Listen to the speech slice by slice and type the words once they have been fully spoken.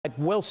Type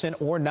Wilson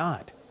or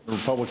not. The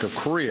Republic of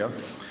Korea.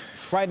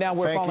 Right now,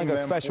 we're following a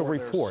special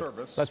report.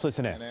 Let's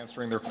listen in. And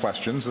answering their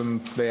questions,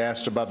 and they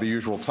asked about the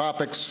usual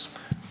topics,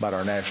 about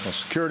our national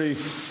security,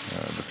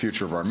 the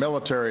future of our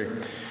military.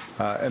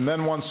 And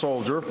then one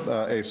soldier,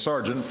 a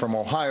sergeant from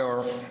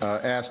Ohio,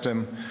 asked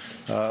him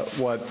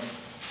what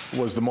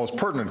was the most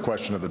pertinent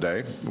question of the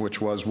day,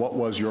 which was, what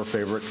was your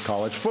favorite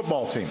college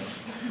football team?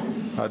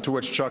 To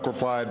which Chuck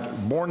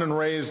replied, born and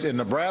raised in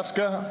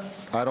Nebraska,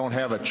 I don't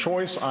have a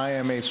choice. I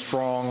am a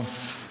strong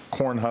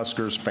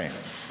Cornhuskers fan.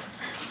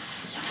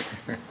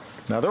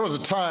 Now, there was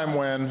a time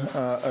when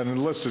an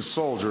enlisted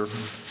soldier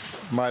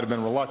might have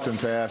been reluctant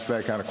to ask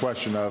that kind of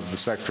question of the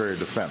Secretary of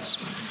Defense.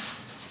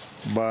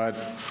 But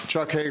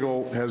Chuck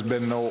Hagel has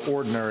been no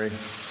ordinary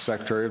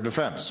Secretary of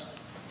Defense.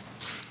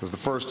 As the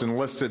first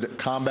enlisted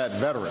combat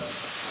veteran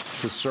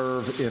to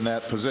serve in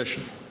that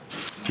position,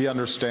 he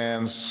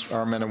understands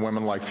our men and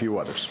women like few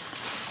others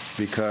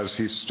because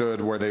he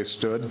stood where they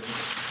stood.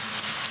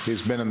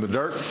 He's been in the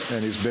dirt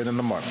and he's been in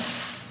the mud.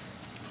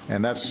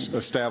 And that's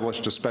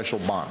established a special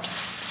bond.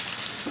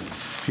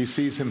 He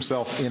sees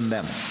himself in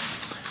them,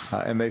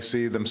 and they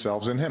see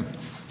themselves in him.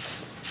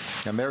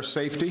 And their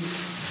safety,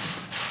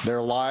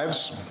 their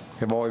lives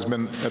have always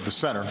been at the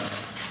center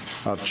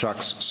of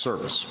Chuck's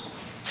service.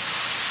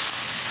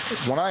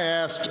 When I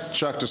asked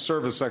Chuck to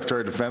serve as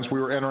Secretary of Defense, we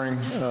were entering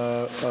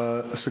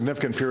a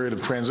significant period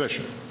of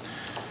transition.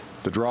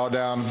 The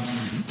drawdown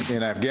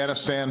in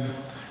Afghanistan,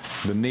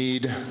 the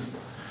need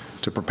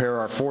to prepare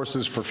our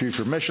forces for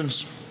future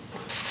missions,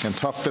 and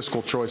tough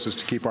fiscal choices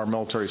to keep our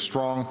military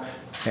strong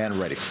and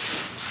ready.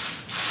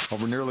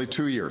 Over nearly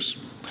 2 years,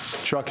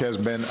 Chuck has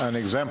been an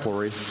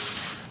exemplary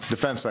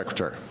Defense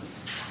Secretary,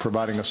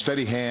 providing a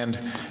steady hand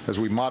as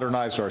we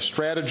modernized our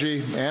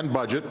strategy and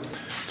budget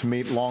to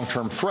meet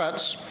long-term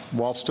threats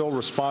while still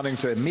responding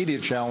to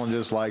immediate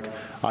challenges like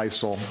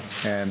ISIL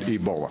and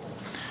Ebola.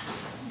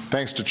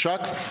 Thanks to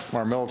Chuck,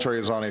 our military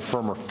is on a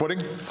firmer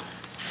footing,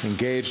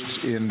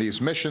 engaged in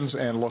these missions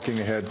and looking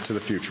ahead to the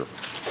future.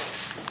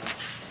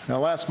 Now,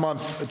 last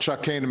month,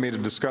 Chuck came to me to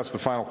discuss the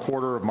final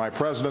quarter of my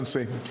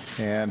presidency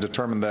and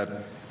determined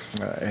that,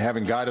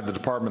 having guided the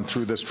department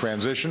through this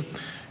transition,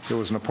 it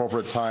was an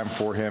appropriate time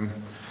for him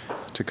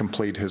to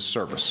complete his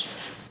service.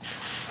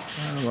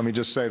 Let me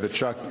just say that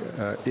Chuck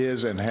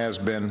is and has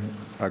been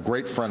a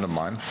great friend of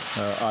mine.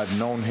 I've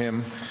known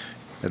him,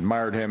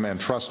 admired him, and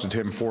trusted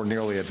him for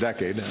nearly a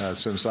decade,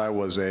 since I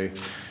was a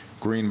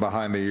green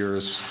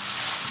behind-the-ears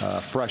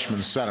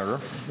freshman senator,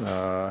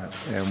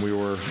 and we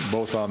were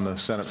both on the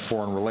Senate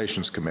Foreign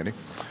Relations Committee.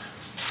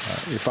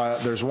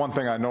 There's one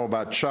thing I know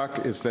about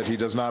Chuck, it's that he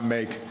does not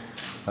make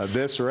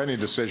this or any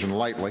decision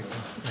lightly.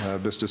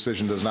 This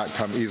decision does not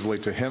come easily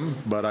to him,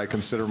 but I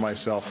consider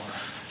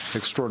myself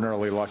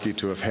extraordinarily lucky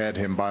to have had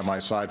him by my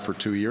side for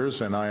 2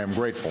 years, and I am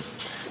grateful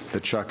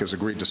that Chuck has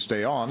agreed to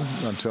stay on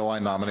until I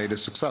nominate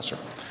his successor.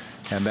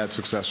 And that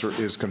successor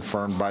is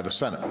confirmed by the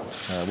Senate,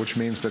 which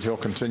means that he'll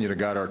continue to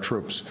guide our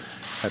troops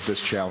at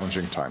this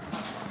challenging time.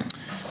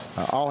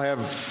 I'll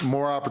have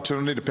more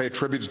opportunity to pay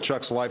tribute to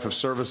Chuck's life of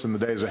service in the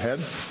days ahead.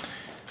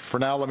 For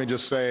now, let me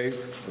just say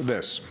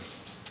this.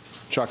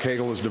 Chuck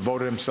Hagel has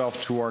devoted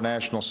himself to our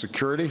national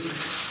security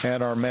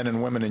and our men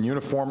and women in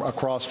uniform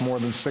across more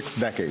than 6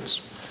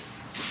 decades.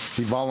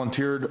 He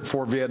volunteered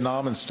for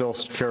Vietnam and still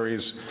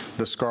carries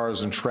the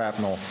scars and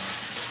shrapnel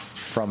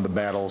from the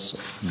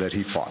battles that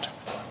he fought.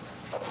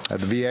 At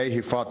the VA,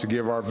 he fought to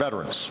give our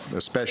veterans,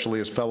 especially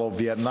his fellow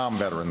Vietnam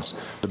veterans,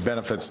 the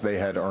benefits they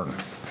had earned.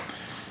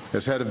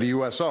 As head of the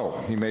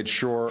USO, he made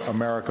sure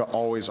America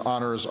always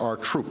honors our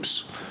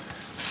troops.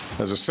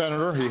 As a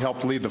senator, he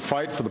helped lead the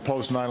fight for the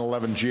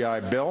post-9/11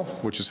 GI Bill,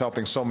 which is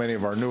helping so many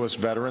of our newest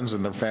veterans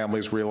and their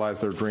families realize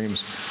their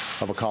dreams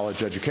of a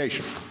college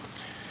education.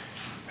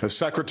 As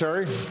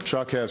Secretary,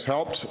 Chuck has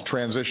helped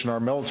transition our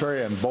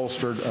military and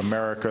bolstered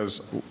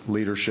America's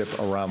leadership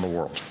around the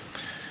world.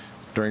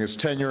 During his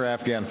tenure,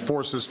 Afghan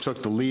forces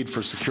took the lead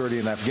for security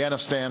in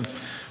Afghanistan.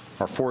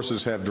 Our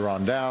forces have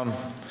drawn down.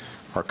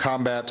 Our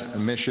combat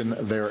mission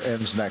there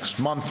ends next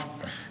month,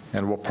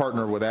 and we'll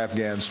partner with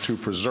Afghans to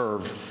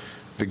preserve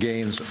the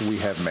gains we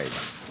have made.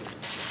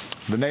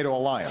 The NATO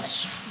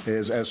alliance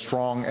is as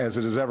strong as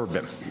it has ever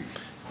been,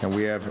 and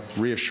we have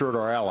reassured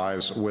our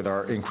allies with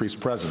our increased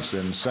presence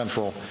in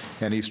Central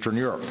and Eastern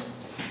Europe.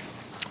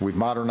 We've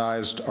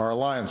modernized our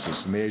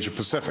alliances in the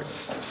Asia-Pacific,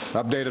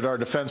 updated our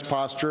defense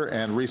posture,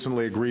 and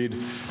recently agreed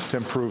to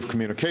improve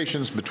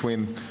communications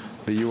between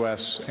the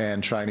U.S.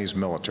 and Chinese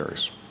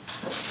militaries.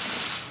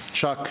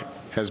 Chuck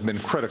has been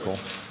critical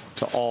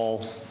to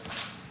all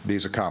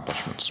these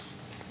accomplishments.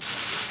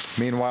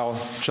 Meanwhile,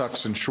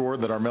 Chuck's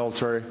ensured that our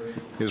military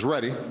is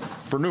ready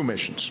for new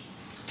missions.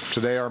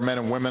 Today, our men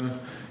and women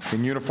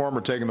in uniform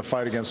are taking the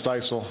fight against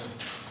ISIL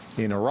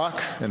in Iraq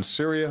and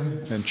Syria,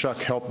 and Chuck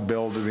helped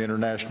build the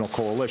international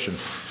coalition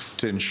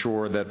to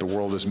ensure that the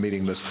world is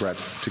meeting this threat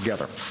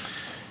together.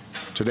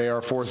 Today,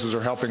 our forces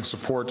are helping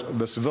support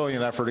the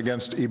civilian effort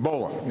against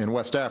Ebola in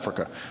West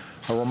Africa.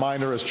 A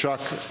reminder, as Chuck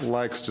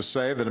likes to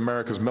say, that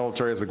America's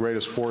military is the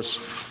greatest force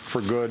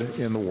for good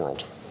in the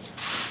world.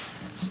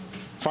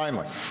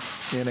 Finally,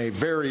 in a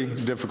very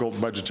difficult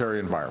budgetary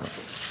environment,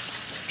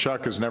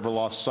 Chuck has never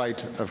lost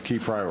sight of key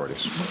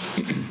priorities: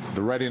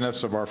 the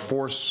readiness of our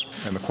force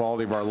and the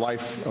quality of our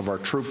life of our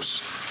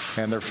troops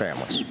and their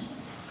families.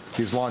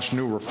 He's launched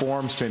new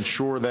reforms to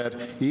ensure that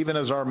even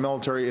as our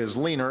military is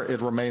leaner,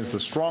 it remains the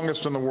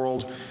strongest in the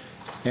world,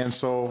 and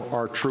so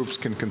our troops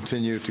can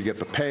continue to get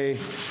the pay,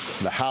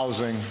 the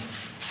housing,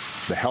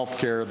 the health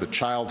care, the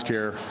child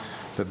care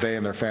that they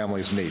and their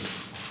families need.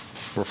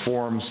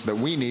 Reforms that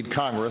we need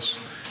Congress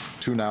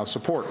to now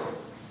support.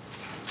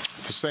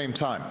 At the same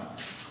time,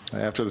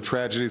 after the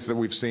tragedies that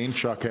we've seen,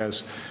 Chuck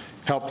has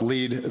helped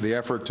lead the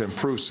effort to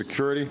improve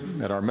security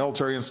at our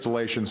military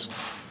installations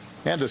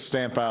and to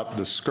stamp out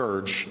the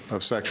scourge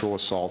of sexual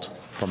assault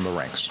from the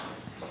ranks.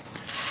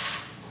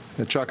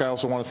 And Chuck, I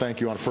also want to thank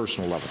you on a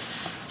personal level.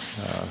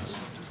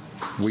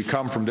 We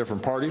come from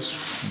different parties,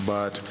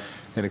 but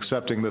in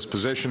accepting this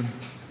position,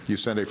 you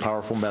send a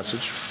powerful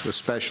message,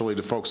 especially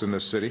to folks in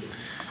this city.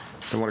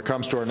 And when it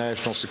comes to our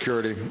national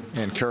security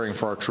and caring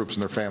for our troops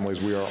and their families,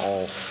 we are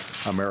all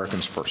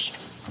Americans first.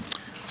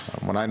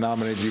 When I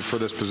nominated you for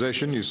this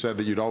position, you said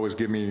that you'd always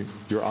give me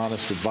your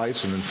honest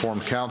advice and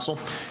informed counsel.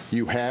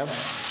 You have.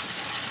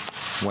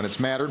 When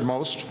it's mattered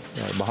most,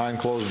 behind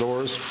closed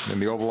doors, in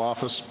the Oval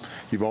Office,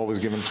 you've always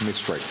given it to me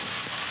straight.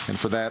 And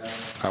for that,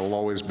 I will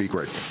always be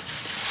grateful.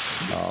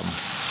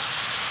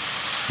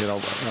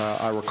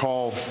 I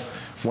recall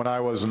when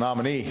I was a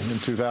nominee in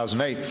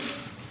 2008,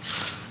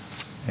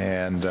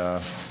 and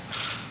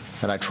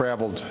I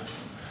traveled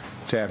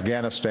to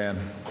Afghanistan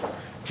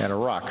and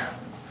Iraq.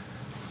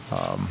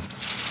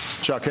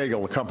 Chuck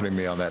Hagel accompanied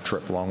me on that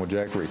trip, along with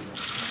Jack Reed.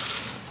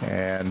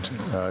 And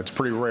it's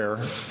pretty rare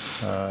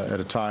at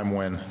a time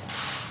when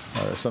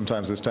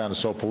sometimes this town is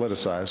so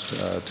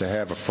politicized to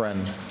have a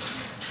friend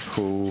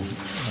who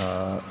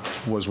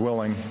was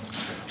willing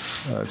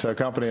to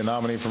accompany a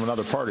nominee from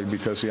another party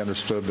because he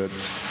understood that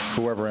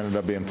whoever ended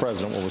up being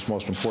president, what was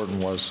most important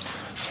was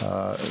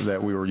that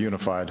we were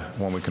unified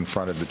when we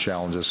confronted the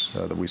challenges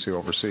that we see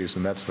overseas.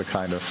 And that's the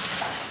kind of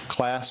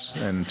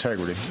class and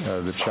integrity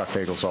that Chuck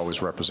Hagel's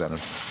always represented.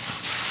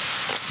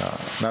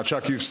 Now,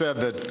 Chuck, you've said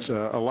that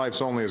a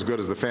life's only as good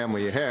as the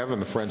family you have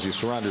and the friends you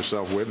surround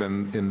yourself with,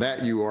 and in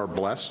that you are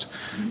blessed.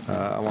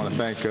 I want to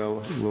thank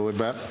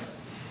Lilibet,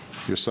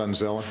 your son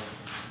Zilla,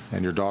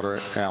 and your daughter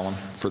Alan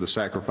for the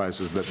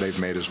sacrifices that they've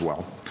made as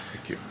well.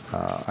 Thank you.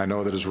 I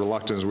know that as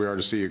reluctant as we are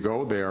to see you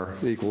go, they are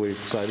equally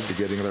excited to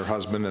getting their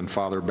husband and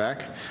father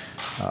back.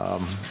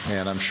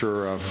 And I'm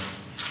sure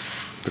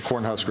the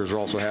Cornhuskers are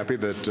also happy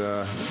that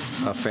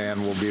a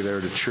fan will be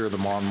there to cheer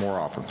them on more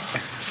often.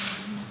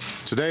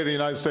 Today, the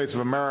United States of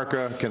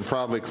America can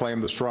proudly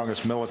claim the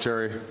strongest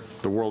military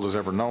the world has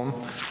ever known.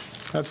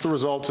 That's the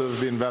result of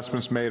the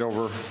investments made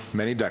over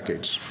many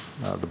decades,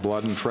 the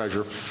blood and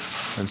treasure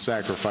and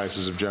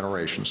sacrifices of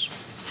generations.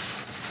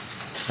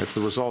 It's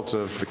the result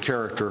of the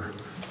character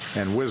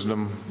and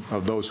wisdom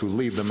of those who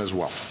lead them as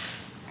well,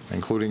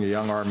 including a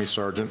young Army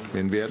sergeant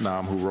in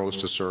Vietnam who rose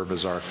to serve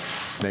as our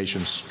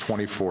nation's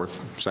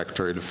 24th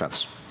Secretary of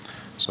Defense.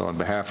 So on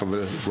behalf of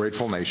the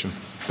grateful nation,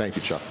 thank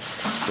you, Chuck.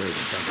 It's great.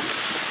 Thank you.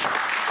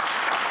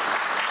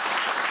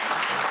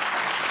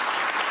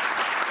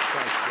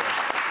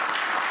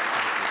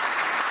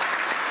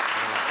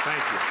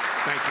 Thank you.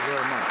 Thank you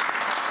very much.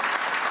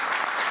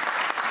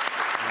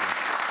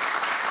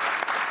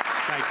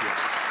 Thank you.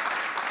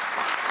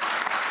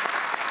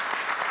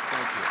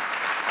 Thank you.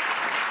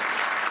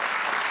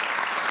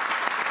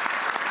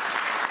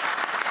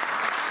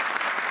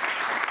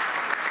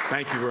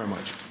 Thank you very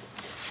much.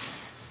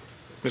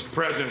 Mr.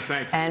 President,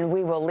 thank you. And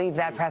we will leave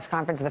that press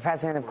conference. The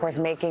president, of course,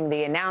 making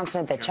the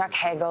announcement that Chuck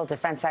Hagel,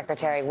 Defense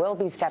Secretary, will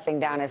be stepping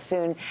down as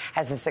soon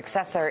as a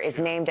successor is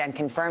named and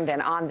confirmed. And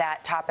on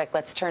that topic,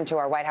 let's turn to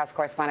our White House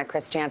correspondent,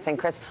 Chris Jansen.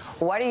 Chris,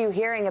 what are you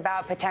hearing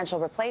about potential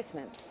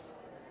replacements?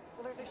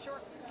 Well, there's a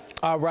short...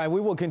 All right, we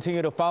will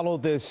continue to follow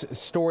this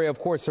story. Of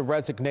course, the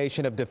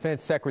resignation of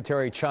Defense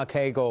Secretary Chuck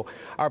Hagel.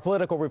 Our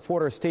political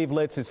reporter Steve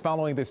Litz is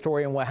following the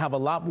story, and we'll have a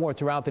lot more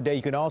throughout the day.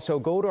 You can also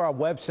go to our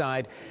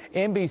website,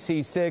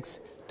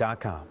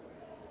 NBC6.com.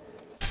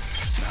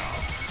 Now,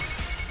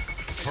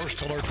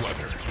 First Alert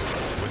Weather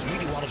with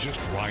meteorologist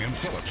Ryan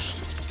Phillips.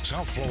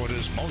 South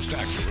Florida's most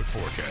accurate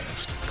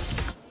forecast.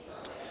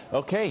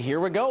 Okay, here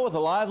we go with a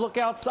live look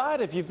outside.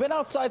 If you've been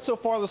outside so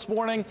far this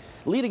morning,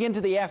 leading into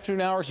the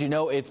afternoon hours, you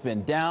know it's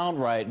been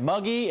downright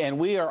muggy, and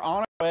we are on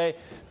our way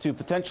to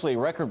potentially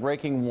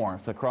record-breaking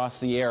warmth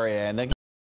across the area. And again,